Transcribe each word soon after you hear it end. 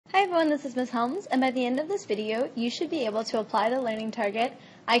Hi everyone, this is Ms. Helms, and by the end of this video, you should be able to apply the learning target,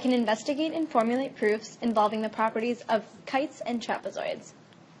 I can investigate and formulate proofs involving the properties of kites and trapezoids.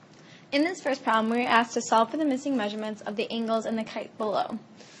 In this first problem, we are asked to solve for the missing measurements of the angles in the kite below.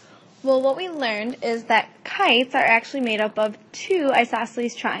 Well, what we learned is that kites are actually made up of two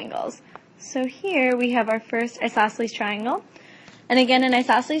isosceles triangles. So here we have our first isosceles triangle, and again, an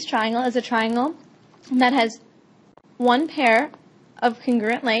isosceles triangle is a triangle that has one pair of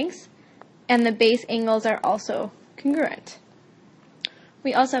congruent legs, and the base angles are also congruent.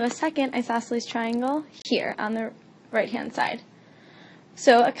 We also have a second isosceles triangle here on the right-hand side.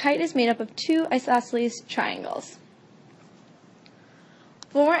 So a kite is made up of two isosceles triangles.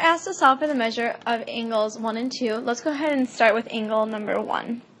 When we're asked to solve for the measure of angles 1 and 2, let's go ahead and start with angle number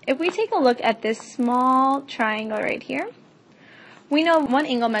 1. If we take a look at this small triangle right here, we know one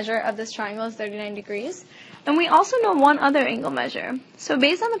angle measure of this triangle is 39 degrees, and we also know one other angle measure. So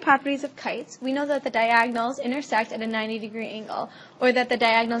based on the properties of kites, we know that the diagonals intersect at a 90-degree angle, or that the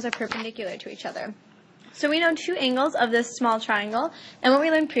diagonals are perpendicular to each other. So we know two angles of this small triangle, and what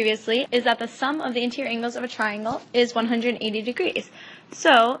we learned previously is that the sum of the interior angles of a triangle is 180 degrees.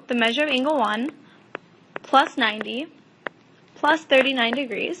 So the measure of angle 1 plus 90 plus 39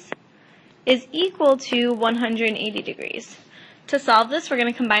 degrees is equal to 180 degrees. To solve this, we're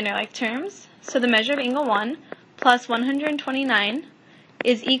going to combine our like terms. So the measure of angle 1 plus 129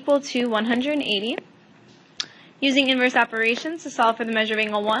 is equal to 180. Using inverse operations to solve for the measure of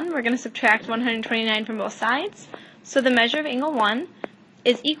angle 1, we're going to subtract 129 from both sides. So the measure of angle 1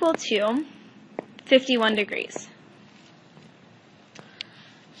 is equal to 51 degrees.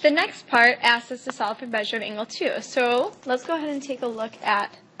 The next part asks us to solve for the measure of angle 2. So let's go ahead and take a look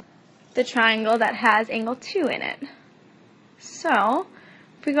at the triangle that has angle 2 in it. So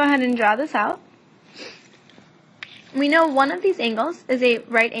if we go ahead and draw this out, we know one of these angles is a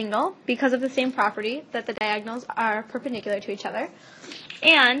right angle because of the same property that the diagonals are perpendicular to each other.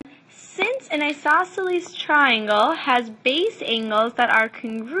 And since an isosceles triangle has base angles that are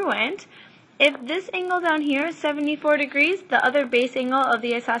congruent, if this angle down here is 74 degrees, the other base angle of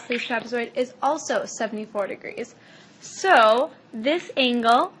the isosceles trapezoid is also 74 degrees. So this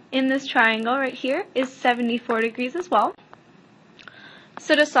angle in this triangle right here is 74 degrees as well.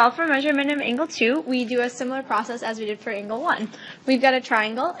 So to solve for measurement of angle 2, we do a similar process as we did for angle 1. We've got a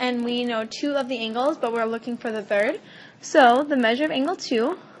triangle, and we know two of the angles, but we're looking for the third. So the measure of angle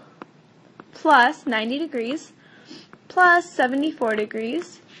 2 plus 90 degrees plus 74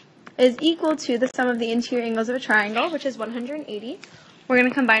 degrees is equal to the sum of the interior angles of a triangle, which is 180. We're going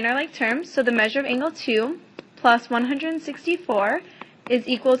to combine our like terms. So the measure of angle 2 plus 164 is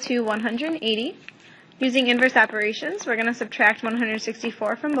equal to 180. Using inverse operations, we're going to subtract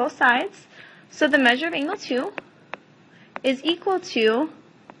 164 from both sides. So the measure of angle 2 is equal to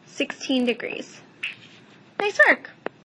 16 degrees. Nice work!